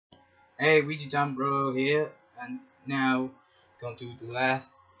Hey, Ouija Bro here, and now going to the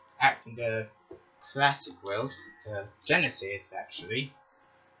last act in the classic world, the Genesis actually.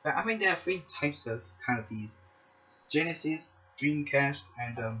 But I think there are three types of kind of these: Genesis, Dreamcast,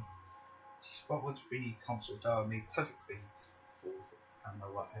 and what would three consoles that are made perfectly for I don't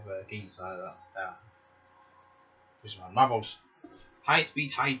know whatever games are that. Which one? Marbles. High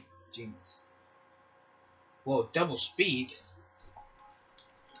speed, high jinx. Whoa, double speed?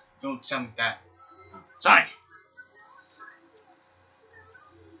 Don't tell me that. Sorry.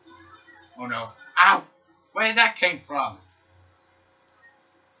 Oh no. Ow! Where did that came from?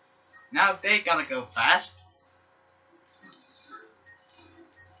 Now they gotta go fast.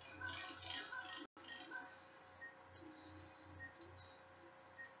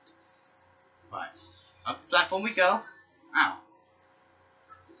 Right. Up the platform we go. Ow.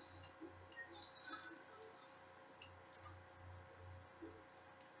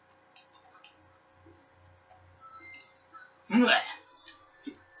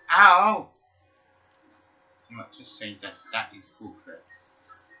 Ow! I'm not just saying that that is bullshit.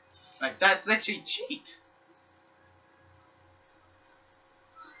 Like, that's literally cheat.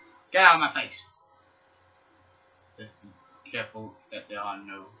 Get out of my face. Just be careful that there are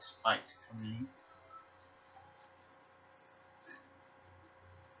no spikes coming in.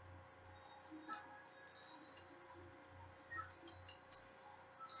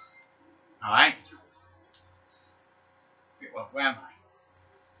 Alright. Wait, where am I?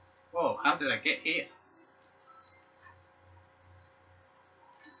 Whoa, how did I get here?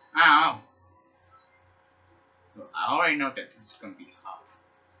 Ow! Look, I already know that this is gonna be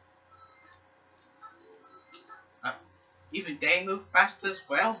hard. Even they move fast as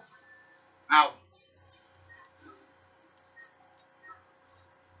well? Ow!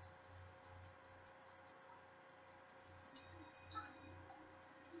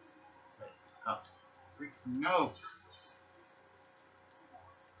 Oh, freaking no!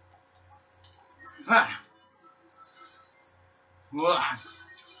 Ah.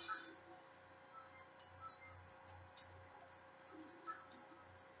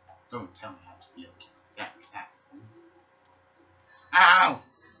 Don't tell me how to feel. That. Ow!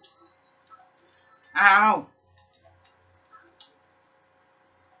 Ow!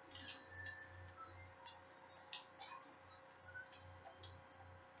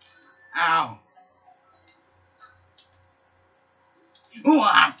 Ow!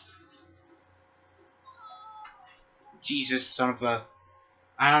 Jesus, son of a...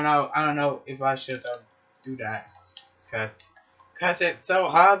 I don't know if I should do that. Cause it's so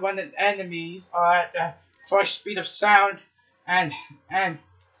hard when the enemies are at the first speed of sound and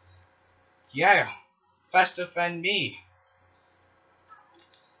yeah, faster than me.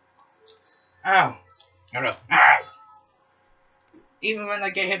 Ow. Ow. Even when I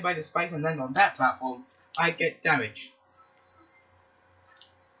get hit by the spikes and land on that platform, I get damage.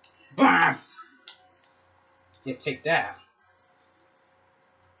 Bam! You take that.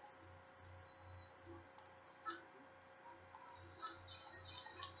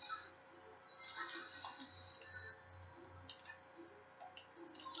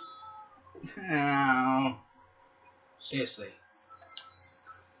 Ow. Seriously.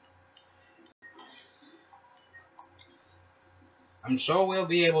 I'm sure we'll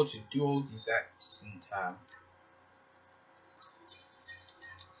be able to do all these acts in time.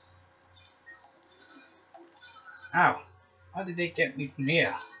 Ow. How did they get me from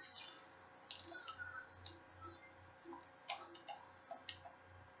here?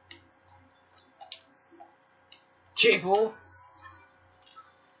 Careful!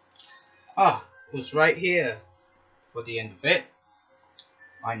 Ah, it was right here for the end of it.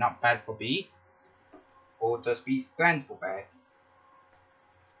 Why not bad for B? Or does B stand for bad?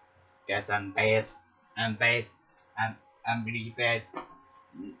 Guess I'm bad. I'm bad. I'm really bad.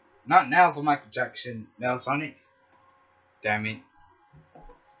 Not now for Michael Jackson, now Sonic. Damn it.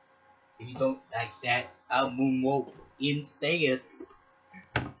 If you don't like that, I'll moonwalk instead.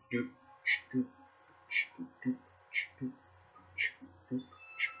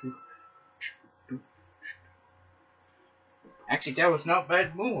 Actually, that was not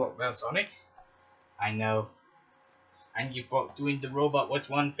bad moonwalk, well, Sonic. I know. And you thought doing the robot was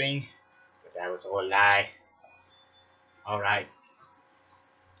one thing, but that was all a lie. Alright.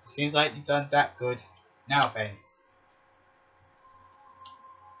 Seems like you've done that good. Now then.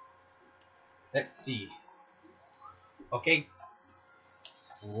 Let's see. Okay.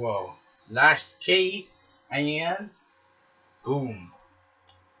 Whoa. Last key. And boom.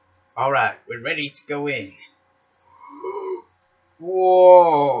 Alright, we're ready to go in.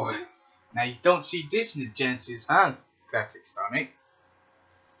 Whoa. Now you don't see this in the Genesis, huh? Classic Sonic.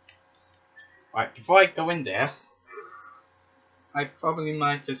 Right, before I go in there, I probably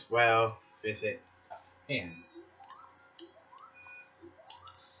might as well visit a friend.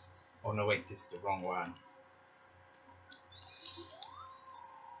 Oh no, wait, this is the wrong one.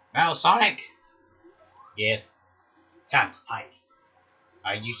 Now, Sonic! Yes, time to fight.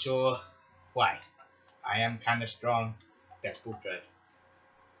 Are you sure? Why? I am kinda strong. That's good.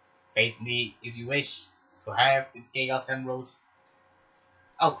 Face me if you wish to have the Chaos Emerald.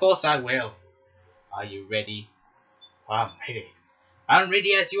 Of course I will. Are you ready? I'm ready. I'm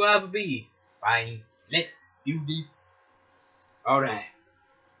ready as you ever be. Fine, let's do this. Alright.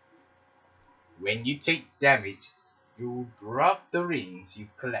 When you take damage, you drop the rings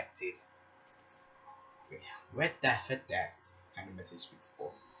you've collected. Where did I hit that? Kind of message me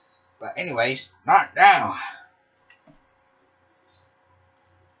before. But anyways, not now.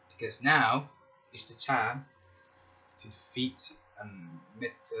 Because now is the time to defeat a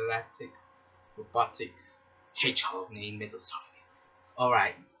metallic robotic hedgehog named Metal Sonic.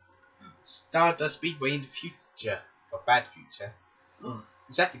 Alright. Stardust Speedway in the future. Or bad future.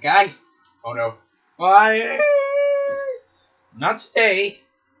 Is that the guy? Oh no. Why? Not today.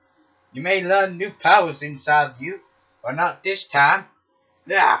 You may learn new powers inside you, but not this time.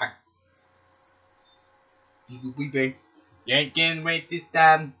 Yeah. You ain't getting away this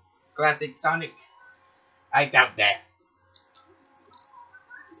time, classic Sonic. I doubt that.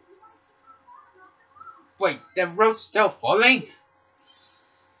 Wait, the road's still falling?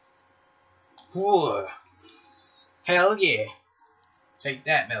 Whoa. Hell yeah. Take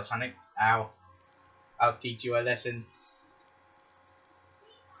that, Metal Sonic. Ow. I'll teach you a lesson.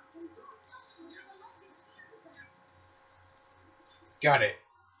 Got it.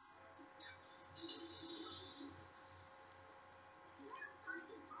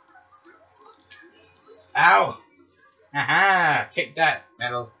 Ow! Aha! Take that,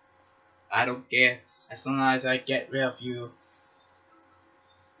 Metal. I don't care. As long as I get rid of you.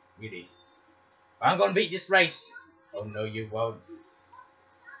 Really. I'm gonna beat this race. Oh no, you won't.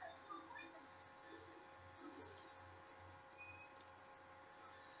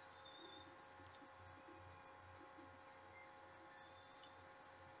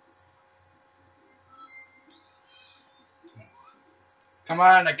 Come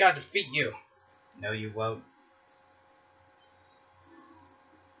on, I gotta defeat you. No, you won't.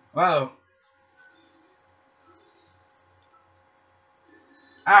 Whoa.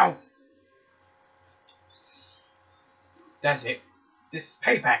 Ow. That's it. This is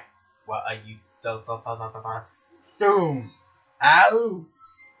payback. What are you? Boom. Ow.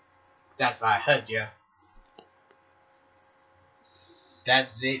 That's why I heard you.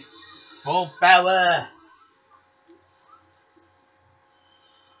 That's it. Full power.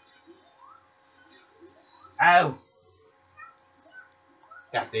 Ow.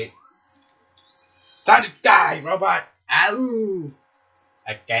 That's it. Time to die, robot. Ow.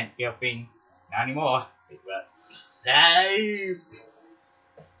 I can't feel thing. Not anymore. It will. No.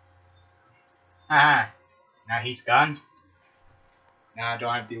 Ah. Now he's gone. Now I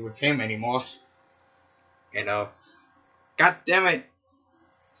don't have to deal with him anymore. You know. God damn it.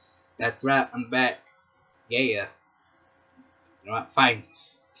 That's right. I'm back. Yeah. You know what? Fine.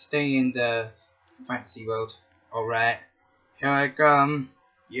 Stay in the fantasy world. Alright. Here I come.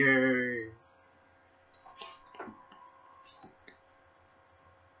 Yeah.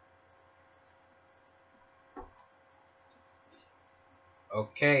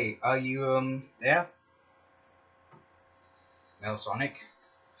 Okay, are you there? Metal Sonic?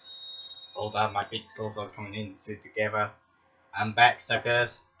 Hold on, my pixels are coming in together. I'm back,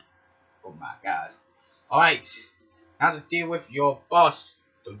 suckers. Oh my god. Alright, now to deal with your boss.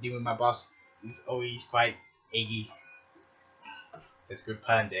 Don't deal with my boss. He's always quite eggy. There's a good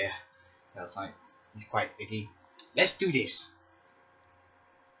pun there. Metal Sonic. He's quite eggy. Let's do this.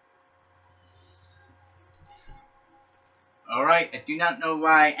 Alright, I do not know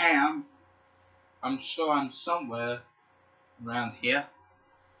where I am. I'm sure I'm somewhere around here.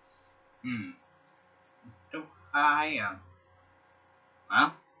 Don't know where I am. Huh?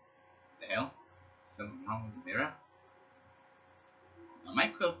 The hell? Something wrong with the mirror? My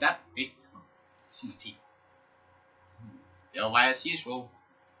micro's that big. See my teeth. Still white as usual.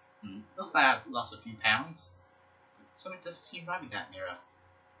 Looks like I've lost a few pounds. But something doesn't seem right with that mirror.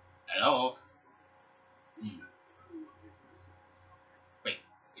 Hello? Wait,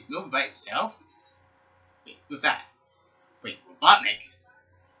 it's moving by itself? Wait, who's that? Wait, Robotnik?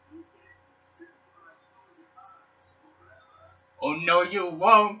 Oh no, you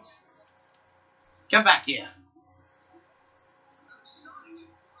won't! Come back here!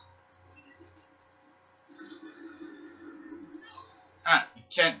 You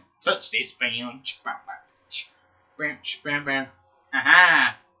can't touch this bam.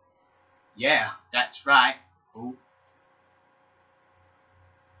 Aha! Yeah, that's right. Ooh.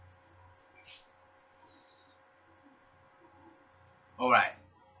 Alright.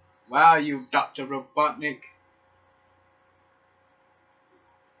 Wow, you Dr. Robotnik.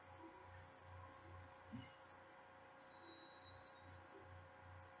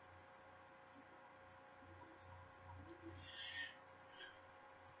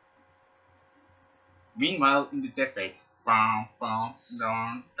 Meanwhile, in the decade. Bum, bum,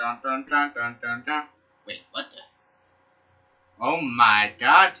 dun, dun, dun, dun, dun, dun, dun. Wait, what the? Oh my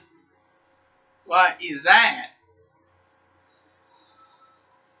god. What is that?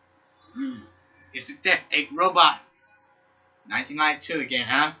 It's the Death Egg Robot. 1992 again,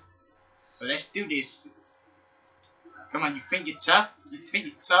 huh? So let's do this. Come on, you think you're tough? You think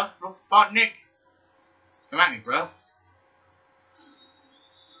you're tough, Robotnik? Come at me, bro.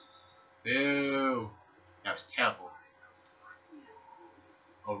 Boo. That was terrible.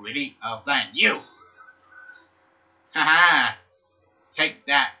 Oh, really? I'll find you. Haha. Take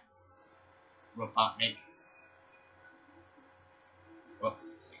that, Robotnik. Oh,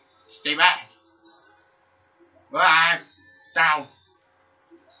 stay back. Ah, down.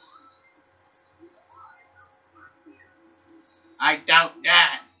 I doubt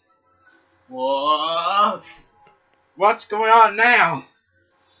that. Whoa. What's going on now?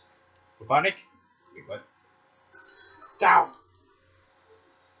 Robotnik? Wait, what? Down.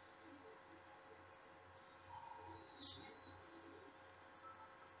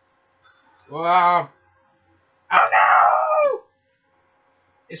 Whoa. Oh no!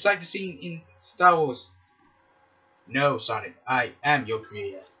 It's like the scene in Star Wars. No, Sonic, I am your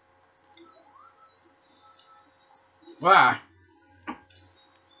creator. Wow.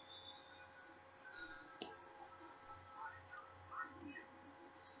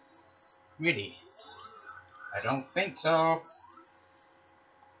 Really? I don't think so.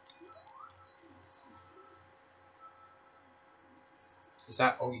 Is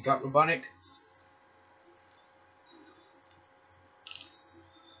that all you got, Robotnik?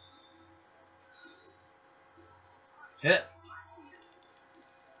 Hit.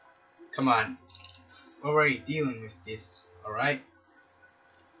 Come on. We're already dealing with this, alright?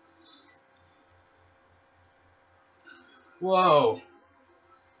 Whoa.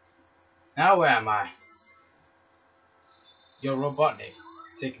 Now where am I? Yo, Robotnik.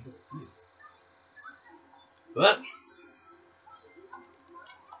 Take a look at this. Look.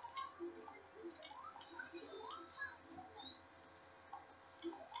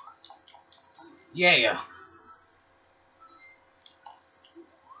 Yeah.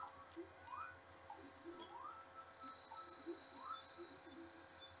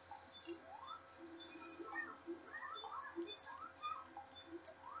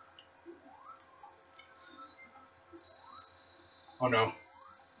 Oh no.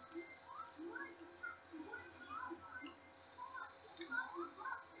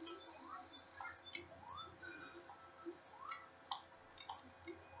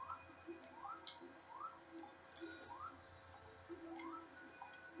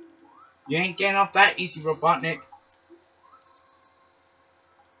 You ain't getting off that easy, Robotnik.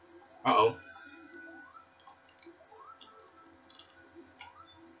 Uh-oh.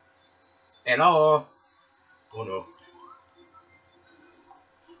 Hello. Oh no.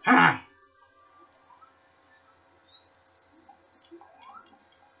 Ha!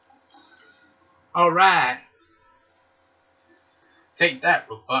 Alright. Take that,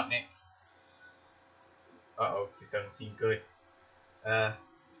 Robotnik. Uh-oh, this doesn't seem good.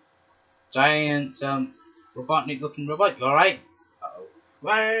 Giant, Robotnik looking robot, you alright? Uh-oh.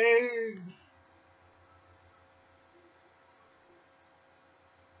 Wait!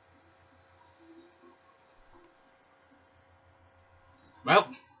 Well,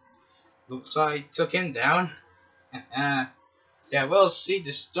 looks like I took him down. Yeah, we'll see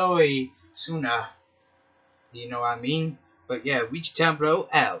the story sooner. You know what I mean? But yeah, Reach Town Bro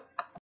out.